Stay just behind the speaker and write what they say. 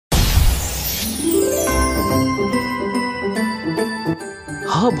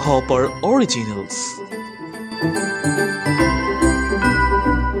Hubhopper Originals.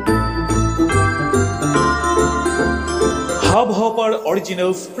 Hubhopper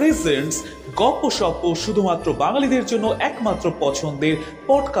Originals presents Gappasappa শুধুমাত্র বাঙালিদের জন্য একমাত্র পছন্দের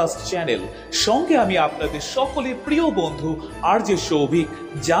পডকাস্ট চ্যানেল। সঙ্গে আমি আপনাদের সকলের প্রিয় বন্ধু আরজে সৌভিক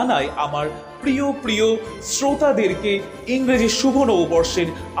জানাই আমার প্রিয় প্রিয় শ্রোতাদেরকে ইংরেজি শুভ নববর্ষের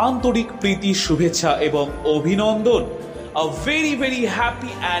আন্তরিক প্রীতি শুভেচ্ছা এবং অভিনন্দন। A very very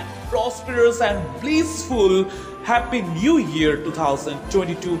happy and prosperous and blissful Happy New Year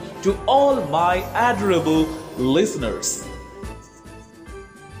 2022 to all my adorable listeners.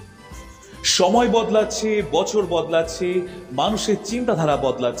 সময় বদলাচ্ছে, বছর বদলাচ্ছে, মানুষের চিন্তাধারা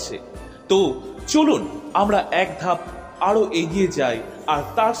বদলাচ্ছে। তো চলুন আমরা এক ধাপ আরো এগিয়ে যাই আর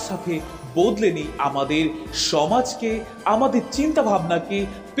তার সাথে বদলে নিই আমাদের সমাজকে, আমাদের চিন্তা ভাবনাকে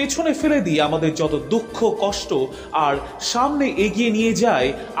পেছনে ফেলে দিই, আমাদের যত দুঃখ কষ্ট আর সামনে এগিয়ে নিয়ে যায়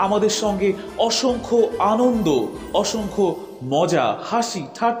আমাদের সঙ্গে অসংখ্য আনন্দ, অসংখ্য মজা, হাসি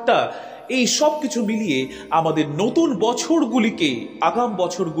ঠাট্টা, এই সব কিছু মিলিয়ে আমাদের নতুন বছরগুলিকে, আগাম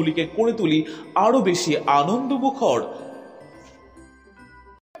বছরগুলিকে করে তুলি আরো বেশি আনন্দমুখর।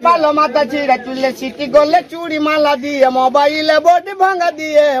 ভালো মাথা চিরা চুলে সিটি গলে চুড়ি মালা দিয়ে মোবাইলে বডি ভাঙা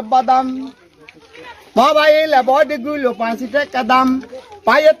দিয়ে বাদাম, মোবাইলে বডি গুলো 5 টাকা দাম,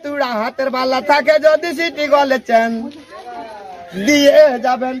 পায়ে তুড়া হাতের বালা থাকে যদি সিটি গলে চেন দিয়ে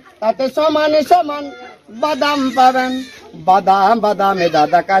যাবেন তাতে সমান সমান বাদাম পাবেন। বাদাম বাদামে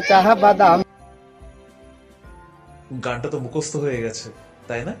দাদা কাঁচা বাদাম। গানটা তো মুখস্থ হয়ে গেছে,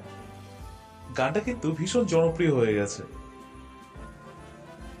 তাই না? গানটা কিন্তু ভীষণ জনপ্রিয় হয়ে গেছে।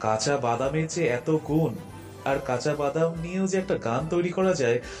 কাঁচা বাদামের যে এত গুণ, আর কাঁচা বাদাম নিয়েও যে একটা গান তৈরি করা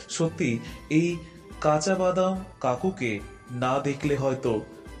যায়, সত্যি এই কাঁচা বাদাম কাকুকে না দেখলে হয়তো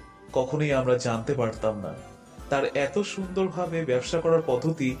কখনোই আমরা জানতে পারতাম না। তার এত সুন্দরভাবে ব্যবসা করার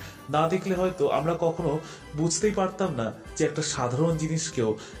পদ্ধতি না দেখলে হয়তো আমরা কখনো বুঝতেই পারতাম না যে একটা সাধারণ জিনিসকেও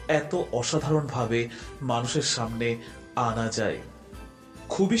এত অসাধারণভাবে মানুষের সামনে আনা যায়।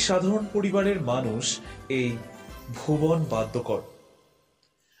 খুবই সাধারণ পরিবারের মানুষ এই ভুবন বাদ্যকর।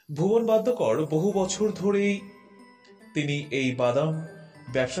 ভুবন বাদ্যকর বহু বছর ধরেই তিনি এই বাদাম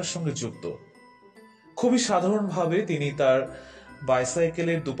ব্যবসার সঙ্গে যুক্ত। খুবই সাধারণভাবে তিনি তার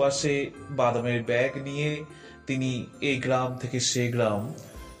বাইসাইকেলের দুপাশে বাদামের ব্যাগ নিয়ে তিনি এই গ্রাম থেকে সে গ্রাম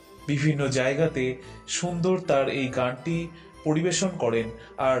বিভিন্ন জায়গাতে সুন্দর তার এই গানটি পরিবেশন করেন,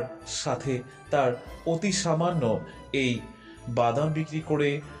 আর সাথে তার অতি সামান্য এই বাদাম বিক্রি করে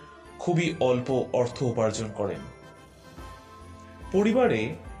খুবই অল্প অর্থ উপার্জন করেন। পরিবারে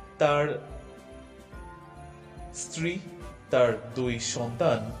তার স্ত্রী, তার 2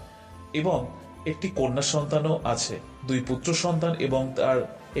 সন্তান এবং একটি কন্যা সন্তানও আছে। 2 পুত্র সন্তান এবং তার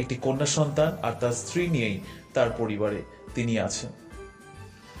একটি কন্যা সন্তান আর তার স্ত্রী নিয়েই তার পরিবারে তিনি আছেন।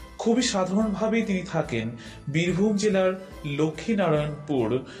 খুবই সাধারণভাবেই তিনি থাকেন বীরভূম জেলার লক্ষ্মীনারায়ণপুর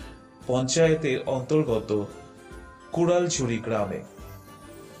পঞ্চায়েতের অন্তর্গত কুড়ালঝুরি গ্রামে।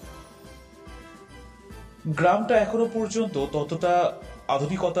 গ্রামটা এখনো পর্যন্ত ততটা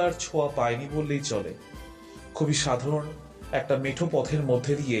আধুনিকতার ছোঁয়া পায়নি বললেই চলে। খুবই সাধারণ একটা মেঠো পথের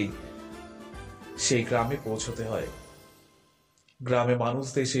মধ্যে দিয়েই সেই গ্রামে পৌঁছতে হয়। গ্রামে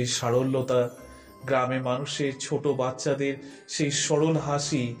মানুষদের সেই সারল্যতা, গ্রামে মানুষের ছোট বাচ্চাদের সেই সরল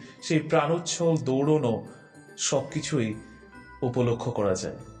হাসি, সেই প্রাণোচ্ছল দৌড়নো, সবকিছুই উপলক্ষ করা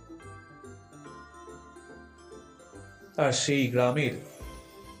যায়। আর সেই গ্রামের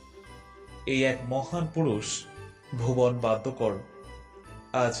এই এক মহান পুরুষ ভুবন বাদ্যকর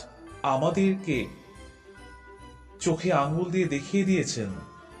আজ আমাদেরকে চোখে আঙ্গুল দিয়ে দেখিয়ে দিয়েছেন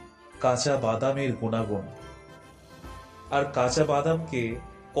কাঁচা বাদামের গুণাগুণ, আর কাঁচা বাদামকে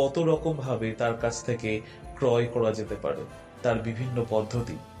কত রকম ভাবে তার কাছ থেকে ক্রয় করা যেতে পারে, তার বিভিন্ন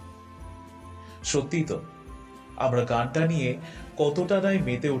পদ্ধতি। সত্যি তো আমরা গানটা নিয়ে কতটা নাই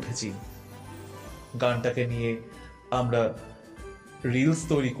মেতে উঠেছি। গানটাকে নিয়ে আমরা রিলস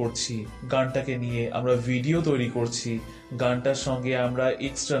তৈরি করছি, গানটাকে নিয়ে আমরা ভিডিও তৈরি করছি, গানটার সঙ্গে আমরা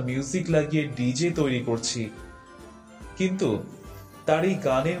এক্সট্রা মিউজিক লাগিয়ে ডিজে তৈরি করছি। কিন্তু তার এই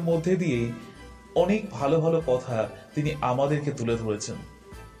গানের মধ্যে দিয়ে অনেক ভালো ভালো কথা তিনি আমাদেরকে তুলে ধরেছেন।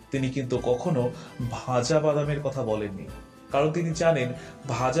 তিনি কিন্তু কখনো ভাজা বাদামের কথা বলেননি, কারণ তিনি জানেন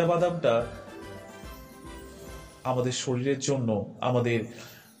ভাজা বাদামটা আমাদের শরীরের জন্য, আমাদের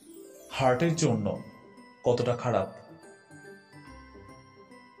হার্টের জন্য কতটা খারাপ।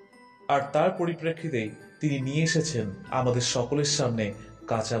 আর তার পরিপ্রেক্ষিতে তিনি নিয়ে এসেছেন আমাদের সকলের সামনে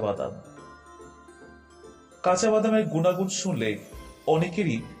কাঁচা বাদাম। কাঁচা বাদামের গুণাগুণ শুনলে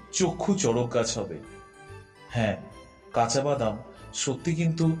অনেকেরই চক্ষু চড়ক গাছ হবে। হ্যাঁ, কাঁচা বাদাম সত্যি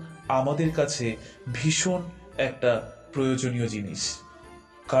কিন্তু আমাদের কাছে ভীষণ একটা প্রয়োজনীয় জিনিস।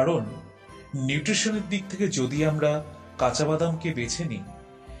 কারণ নিউট্রিশনের দিক থেকে যদি আমরা কাঁচা বাদামকে বেছে নিই,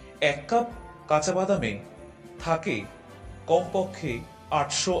 1 কাপ কাঁচা বাদামে থাকে কমপক্ষে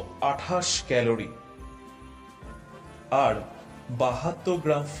 828 ক্যালোরি, আর 72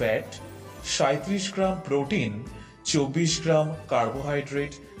 গ্রাম ফ্যাট, 37 গ্রাম প্রোটিন, 24 গ্রাম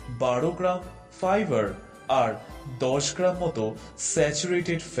কার্বোহাইড্রেট, 12 গ্রাম ফাইবার আর 10 গ্রাম মতো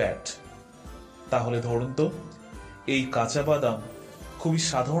স্যাচুরেটেড ফ্যাট। তাহলে ধরুন তো, এই কাঁচা বাদাম খুবই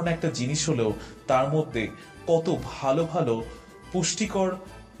সাধারণ একটা জিনিস হলেও তার মধ্যে কত ভালো ভালো পুষ্টিকর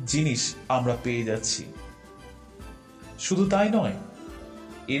জিনিস আমরা পেয়ে যাচ্ছি। শুধু তাই নয়,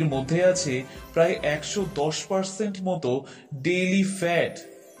 এর মধ্যে আছে প্রায় 110% মতো ডেইলি ফ্যাট,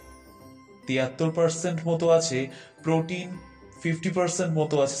 73% মতো আছে প্রোটিন, 50%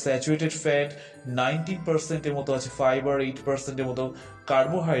 মতো আছে স্যাচুরেটেড ফ্যাট, 19% এর মতো আছে ফাইবার, 8% এর মতো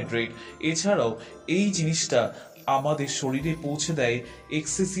কার্বোহাইড্রেট। এছাড়াও এই জিনিসটা আমাদের শরীরে পৌঁছে দেয়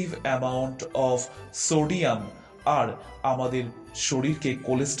এক্সেসিভ অ্যামাউন্ট অফ সোডিয়াম, আর আমাদের শরীরকে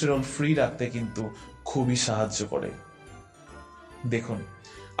কোলেস্টেরল ফ্রি রাখতে কিন্তু খুবই সাহায্য করে। দেখুন,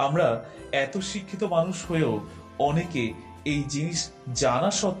 আমরা এত শিক্ষিত মানুষ হয়েও অনেকে এই জিনিস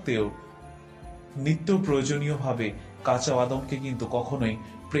জানা সত্ত্বেও নিত্য প্রয়োজনীয় ভাবে কাঁচা বাদামকে কিন্তু কখনোই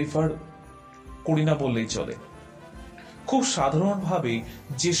প্রেফার করি না বললেই চলে। খুব সাধারণভাবে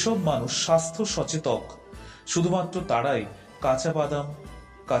যেসব মানুষ স্বাস্থ্য সচেতন, শুধুমাত্র তারাই কাঁচা বাদাম,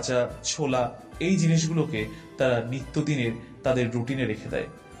 কাঁচা ছোলা এই জিনিসগুলোকে তারা নিত্যদিনের তাদের রুটিনে রেখে দেয়।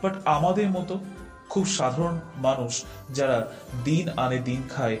 বাট আমাদের মতো খুব সাধারণ মানুষ যারা দিন আনে দিন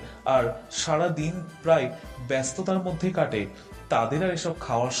খায় আর সারা দিন প্রায় ব্যস্ততার মধ্যে কাটে, তাদের আর এসব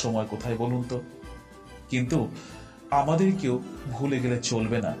খাওয়ার সময় কোথায় বলুন তো? কিন্তু আমাদেরকেও ভুলে গেলে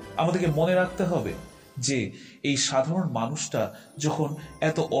চলবে না। আমাদেরকে মনে রাখতে হবে যে এই সাধারণ মানুষটা যখন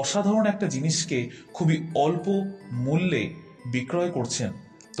এত অসাধারণ একটা জিনিসকে খুবই অল্প মূল্যে বিক্রয় করছেন,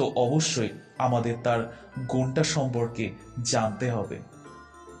 তো অবশ্যই আমাদের তার গুণটা সম্পর্কে জানতে হবে।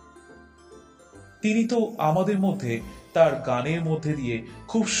 তিনি তো আমাদের মধ্যে তার গানের মধ্যে দিয়ে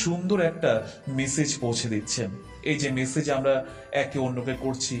খুব সুন্দর একটা মেসেজ পৌঁছে দিচ্ছেন। এই যে মেসেজ আমরা একে অন্যকে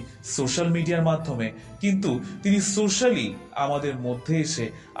করছি সোশ্যাল মিডিয়ার মাধ্যমে, কিন্তু তিনি সোশ্যালি আমাদের মধ্যে এসে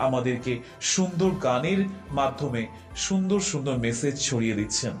আমাদেরকে সুন্দর গানের মাধ্যমে সুন্দর সুন্দর মেসেজ ছড়িয়ে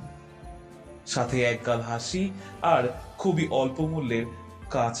দিচ্ছেন, সাথে একগাল হাসি আর খুবই অল্প মূল্যের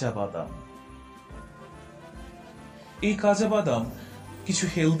কাঁচা বাদাম। এই কাঁচা বাদাম কিছু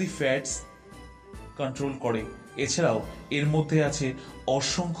হেলদি ফ্যাটস কন্ট্রোল করে। এছাড়াও এর মধ্যে আছে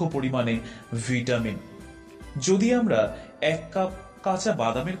অসংখ্য পরিমাণে ভিটামিন। যদি আমরা 1 কাপ কাঁচা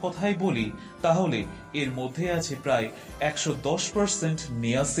বাদামের কথাই বলি, তাহলে এর মধ্যে আছে প্রায় 110%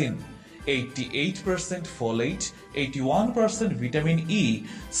 niacin, 88% folate, 81% vitamin E,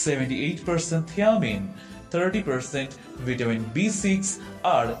 78% thiamine, 30% vitamin B6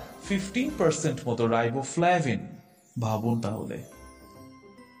 আর 15% মতো রাইবোফ্লাভিন। ভাবুন তাহলে,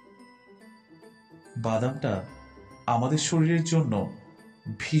 বাদামটা আমাদের শরীরের জন্য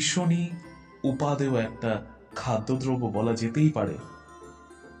ভীষণই উপাদেয় একটা খাদ্যদ্রব্য বলা যেতেই পারে।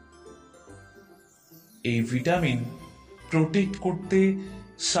 এই ভিটামিন প্রোটেক্ট করতে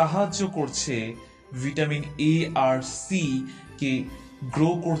সাহায্য করছে, ভিটামিন এ আর সি কে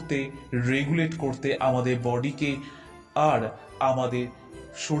গ্রো করতে, রেগুলেট করতে আমাদের বডিকে, আর আমাদের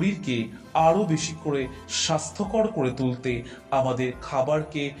শরীরকে আরো বেশি করে স্বাস্থ্যকর করে তুলতে, আমাদের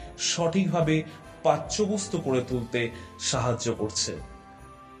খাবারকে সঠিকভাবে পাচ্যবস্তু করে তুলতে সাহায্য করছে।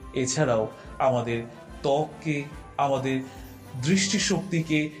 এছাড়াও আমাদের ত্বককে, আমাদের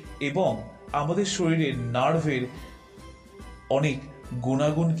দৃষ্টিশক্তিকে এবং আমাদের শরীরের নার্ভের অনেক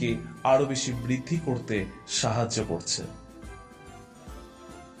গুণাগুণকে আরো বেশি বৃদ্ধি করতে সাহায্য করছে।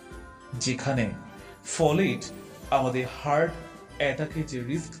 যেখানে ফলেট আমাদের হার্ট অ্যাটাকের যে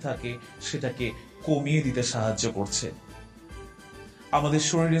রিস্ক থাকে সেটাকে কমিয়ে দিতে সাহায্য করছে। আমাদের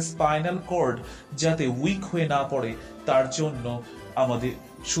শরীরের স্পাইনাল কর্ড যাতে উইক হয়ে না পড়ে, তার জন্য আমাদের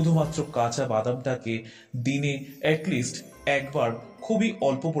শুধুমাত্র কাঁচা বাদামটাকে দিনে অ্যাটলিস্ট একবার খুবই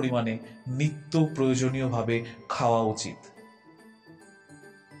অল্প পরিমাণে নিত্য প্রয়োজনীয়ভাবে খাওয়া উচিত।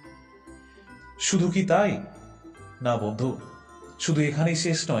 শুধু কি তাই না বন্ধু, শুধু এখানেই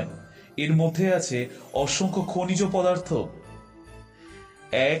শেষ নয়, এর মধ্যে আছে অসংখ্য খনিজ পদার্থ।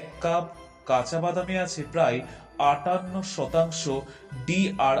 1 কাপ কাঁচা বাদামে আছে প্রায় 58%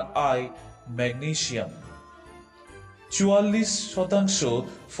 DRI magnesium, 44%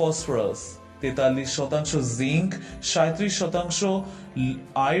 phosphorus, 43% zinc, 37%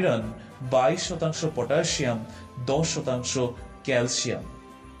 iron, 22% potassium, 10% calcium.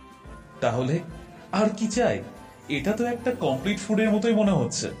 তাহলে আর কি চাই? এটা তো একটা কমপ্লিট ফুডের মতোই মনে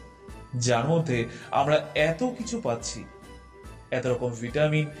হচ্ছে, যার মধ্যে আমরা এত কিছু পাচ্ছি, এত রকম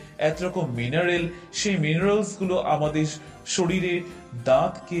ভিটামিন, এত রকম মিনারেল। সেই মিনারেলস গুলো আমাদের শরীরে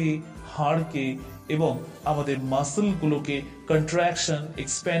দাঁতকে, হাড়কে এবং আমাদের মাসল গুলোকে কন্ট্রাকশন,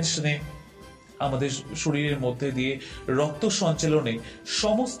 এক্সপ্যানশনে, আমাদের শরীরের মধ্যে দিয়ে রক্ত সঞ্চালনে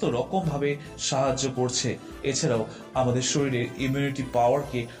সমস্ত রকম ভাবে সাহায্য করছে। এছাড়াও আমাদের শরীরের ইমিউনিটি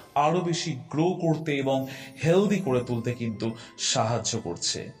পাওয়ারকে আরো বেশি গ্রো করতে এবং হেলদি করে তুলতে কিন্তু সাহায্য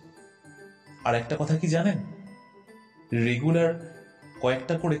করছে। আর একটা কথা কি জানেন, রেগুলার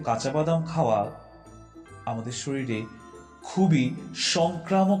কয়েকটা করে কাঁচা বাদাম খাওয়া আমাদের শরীরে খুবই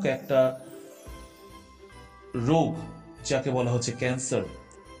সংক্রামক একটা রোগ, যাকে বলা হচ্ছে ক্যান্সার,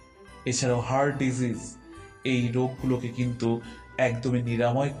 এছাড়াও হার্ট ডিজিজ, এই রোগগুলোকে কিন্তু একদমই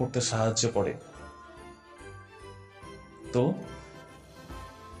নিরাময় করতে সাহায্য করে। তো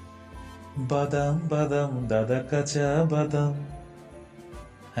বাদাম বাদাম দাদা কাঁচা বাদাম,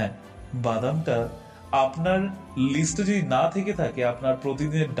 হ্যাঁ, বাদামটা আপনার লিস্টে যদি না থেকে থাকে, আপনার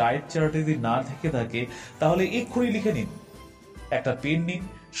প্রতিদিনের ডায়েট চার্টে যদি না থেকে থাকে, তাহলে এক্ষুনি লিখে নিন, একটা পেন নিন,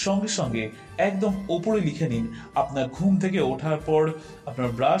 সঙ্গে সঙ্গে একদম ওপরে লিখে নিন, আপনার ঘুম থেকে ওঠার পর, আপনার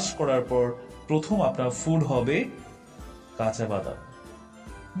ব্রাশ করার পর প্রথম আপনার ফুড হবে কাঁচা বাদাম,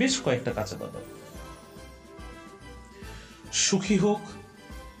 বেশ কয়েকটা কাঁচা বাদাম। সুখী হোক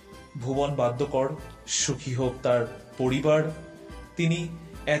ভুবন বাদ্যকর, সুখী হোক তার পরিবার। তিনি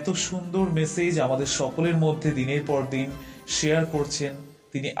এত সুন্দর মেসেজ আমাদের সকলের মধ্যে দিনের পর দিন শেয়ার করছেন,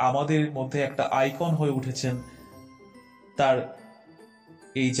 তিনি আমাদের মধ্যে একটা আইকন হয়ে উঠেছেন। তার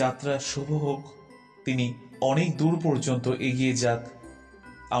এই যাত্রা শুভ হোক, তিনি অনেক দূর পর্যন্ত এগিয়ে যাক,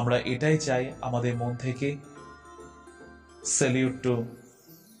 আমরা এটাই চাই আমাদের মন থেকে। স্যালিউট টু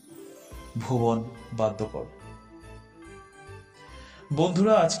ভুবন বাদ্যকর।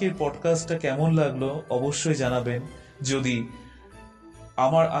 বন্ধুরা, আজকের পডকাস্টটা কেমন লাগলো অবশ্যই জানাবেন। যদি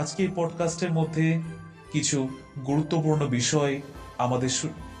আমার আজকের পডকাস্টের মধ্যে কিছু গুরুত্বপূর্ণ বিষয় আমাদের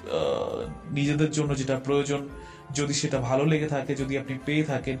নিজেদের জন্য যেটা প্রয়োজন, যদি সেটা ভালো লেগে থাকে, যদি আপনি পেয়ে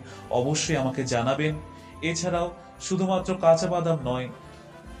থাকেন, অবশ্যই আমাকে জানাবেন। এছাড়াও শুধুমাত্র কাঁচা বাদাম নয়,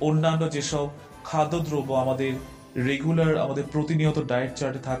 অন্যান্য যেসব খাদ্যদ্রব্য আমাদের রেগুলার, আমাদের প্রতিনিয়ত ডায়েট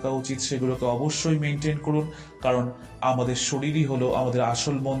চার্টে থাকা উচিত, সেগুলোকে অবশ্যই মেনটেন করুন, কারণ আমাদের শরীরই হলো আমাদের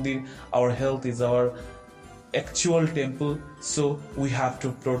আসল মন্দির। Our health is our actual temple, so we have to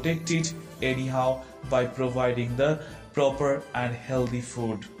protect it anyhow by providing the proper and healthy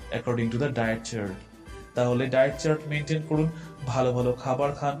food according to the diet chart. তাহলে ডায়েট চার্ট মেনটেন করুন, ভালো ভালো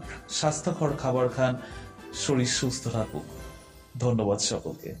খাবার খান, স্বাস্থ্যকর খাবার খান, শরীর সুস্থ থাকুক। ধন্যবাদ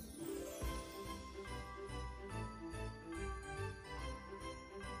সকলকে।